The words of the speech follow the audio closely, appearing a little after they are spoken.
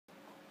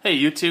Hey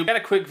YouTube, got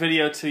a quick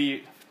video to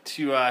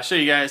show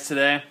you guys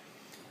today.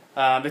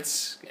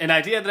 It's an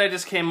idea that I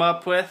just came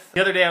up with.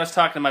 The other day I was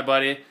talking to my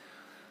buddy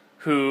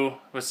who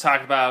was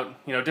talking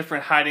about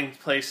different hiding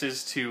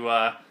places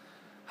to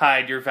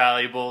hide your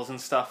valuables and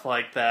stuff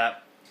like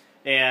that.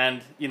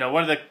 And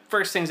one of the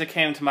first things that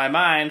came to my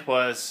mind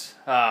was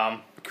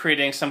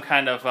creating some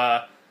kind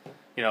of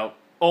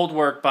old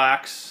work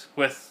box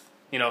with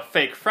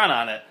fake front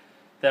on it.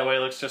 That way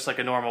it looks just like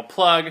a normal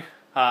plug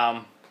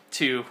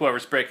to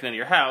whoever's breaking into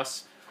your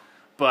house,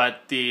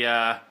 but the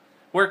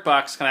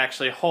workbox can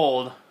actually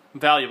hold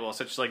valuables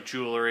such as like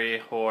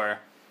jewelry or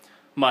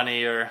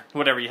money or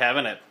whatever you have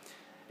in it.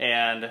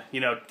 And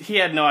he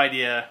had no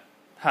idea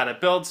how to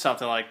build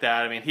something like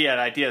that. I mean, he had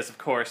ideas, of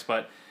course,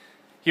 but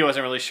he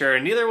wasn't really sure,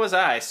 and neither was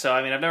I. So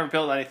I mean, I've never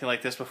built anything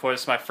like this before.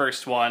 This is my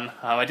first one.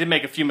 I did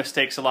make a few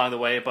mistakes along the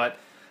way, but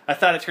I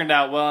thought it turned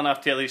out well enough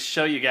to at least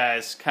show you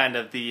guys kind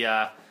of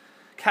the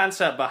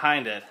concept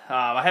behind it.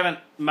 I haven't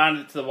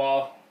mounted it to the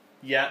wall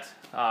yet.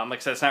 Like I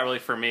said, it's not really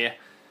for me.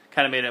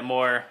 Kind of made it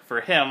more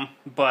for him,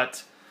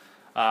 but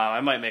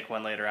I might make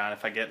one later on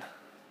if I get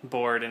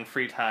bored in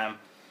free time.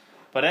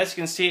 But as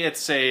you can see,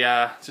 it's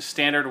a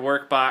standard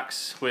work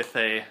box with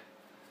a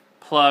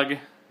plug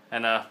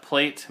and a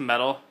plate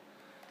metal,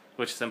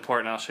 which is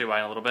important. I'll show you why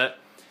in a little bit.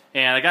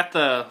 And I got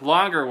the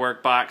longer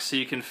work box so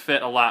you can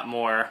fit a lot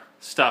more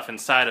stuff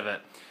inside of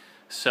it.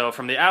 So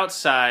from the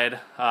outside,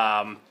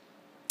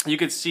 you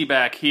can see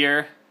back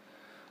here,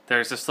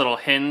 there's this little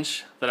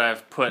hinge that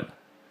I've put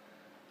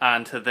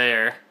onto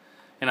there.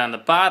 And on the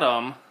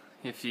bottom,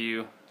 if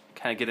you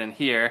kind of get in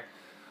here,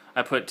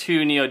 I put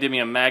two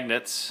neodymium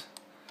magnets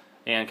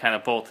and kind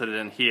of bolted it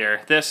in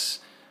here.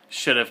 This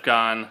should have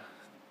gone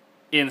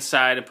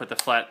inside and put the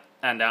flat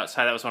end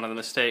outside. That was one of the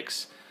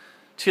mistakes.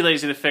 Too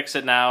lazy to fix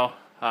it now.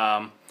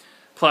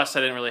 Plus,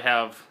 I didn't really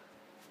have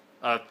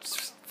a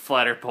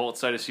flatter bolt,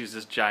 so I just used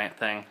this giant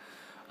thing.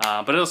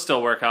 But it'll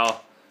still work.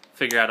 I'll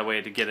figure out a way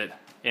to get it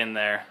in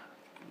there.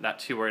 Not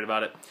too worried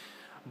about it.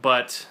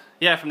 But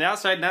yeah, from the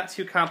outside, not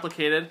too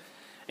complicated.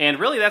 And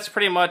really, that's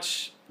pretty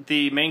much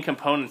the main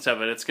components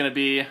of it. It's going to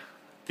be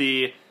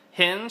the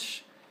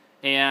hinge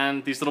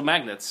and these little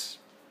magnets.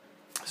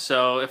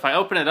 So if I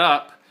open it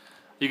up,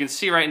 you can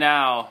see right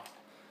now,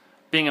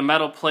 being a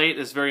metal plate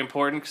is very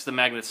important because the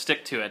magnets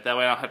stick to it. That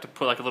way I don't have to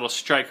put like a little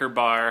striker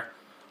bar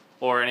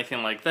or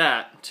anything like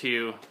that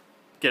to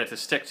get it to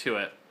stick to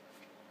it.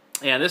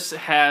 And this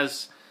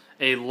has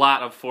a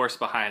lot of force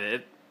behind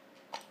it.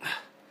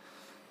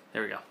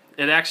 There we go.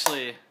 It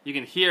actually, you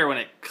can hear when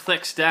it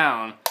clicks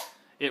down,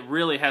 it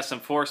really has some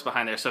force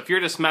behind there. So if you're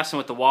just messing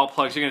with the wall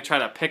plugs, you're going to try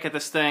to pick at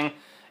this thing,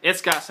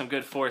 it's got some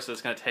good force that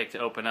it's going to take to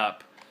open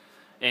up.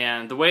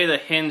 And the way the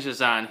hinge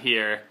is on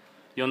here,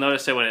 you'll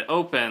notice that when it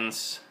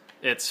opens,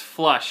 it's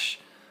flush,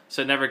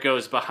 so it never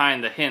goes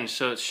behind the hinge,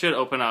 so it should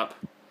open up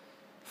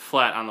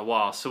flat on the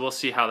wall. So we'll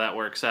see how that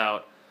works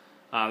out.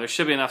 There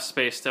should be enough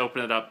space to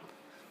open it up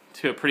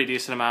to a pretty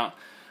decent amount.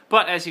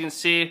 But as you can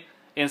see,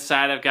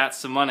 inside I've got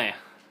some money.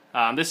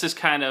 This is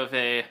kind of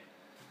a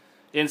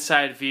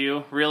inside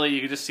view. Really, you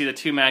can just see the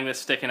two magnets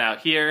sticking out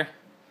here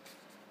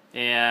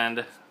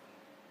and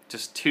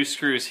just two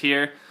screws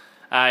here.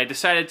 I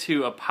decided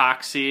to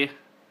epoxy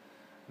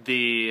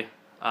the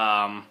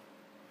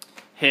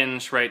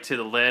hinge right to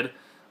the lid.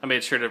 I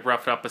made sure to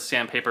rough it up with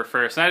sandpaper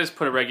first, and I just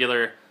put a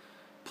regular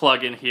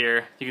plug in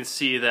here. You can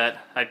see that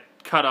I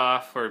cut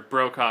off or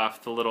broke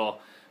off the little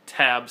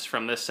tabs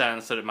from this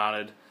end so that it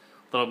mounted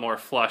a little more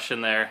flush in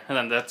there, and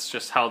then that's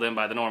just held in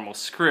by the normal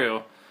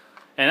screw.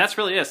 And that's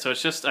really it. So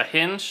it's just a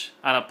hinge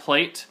on a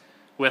plate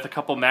with a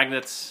couple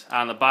magnets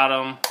on the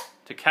bottom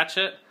to catch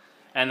it,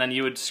 and then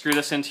you would screw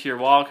this into your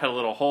wall, cut a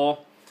little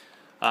hole.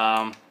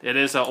 It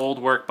is an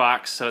old work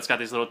box, so it's got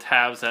these little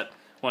tabs that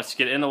once you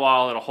get it in the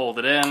wall, it'll hold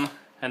it in,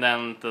 and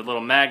then the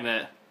little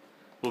magnet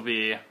will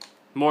be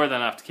more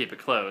than enough to keep it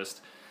closed.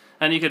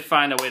 And you could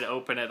find a way to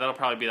open it. That'll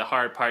probably be the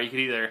hard part. You could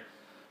either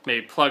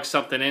maybe plug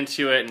something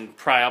into it and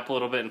pry up a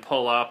little bit and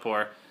pull up,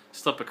 or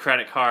slip a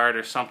credit card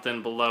or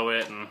something below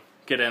it and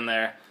get in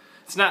there.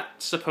 It's not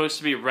supposed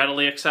to be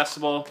readily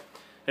accessible.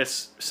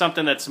 It's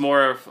something that's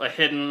more of a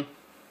hidden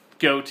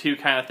go-to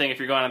kind of thing if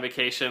you're going on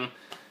vacation.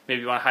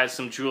 Maybe you want to hide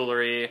some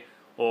jewelry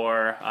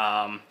or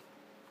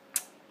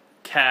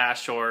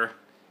cash or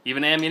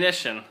even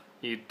ammunition.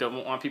 You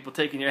don't want people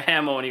taking your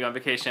ammo when you go on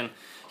vacation.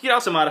 You can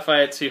also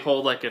modify it to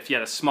hold, like if you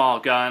had a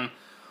small gun,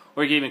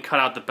 or you can even cut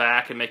out the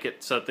back and make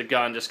it so that the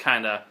gun just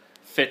kind of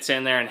fits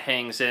in there and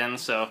hangs in.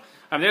 So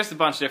I mean, there's a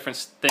bunch of different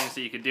things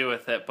that you could do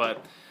with it,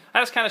 but I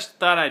just kind of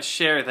thought I'd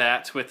share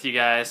that with you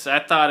guys. I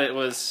thought it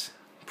was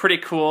pretty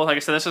cool. Like I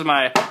said, this is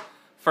my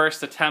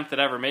first attempt at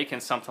ever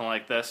making something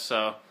like this,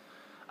 so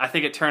I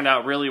think it turned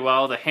out really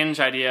well. The hinge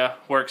idea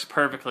works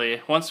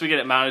perfectly. Once we get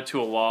it mounted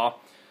to a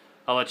wall,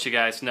 I'll let you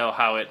guys know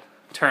how it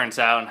turns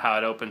out and how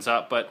it opens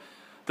up, but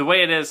the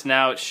way it is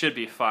now, it should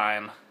be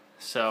fine.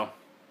 So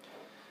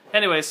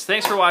anyways,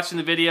 thanks for watching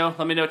the video.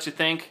 Let me know what you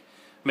think.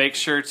 Make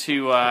sure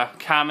to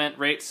comment,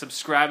 rate,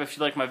 subscribe if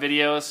you like my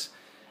videos.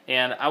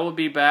 And I will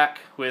be back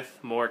with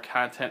more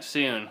content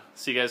soon.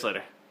 See you guys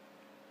later.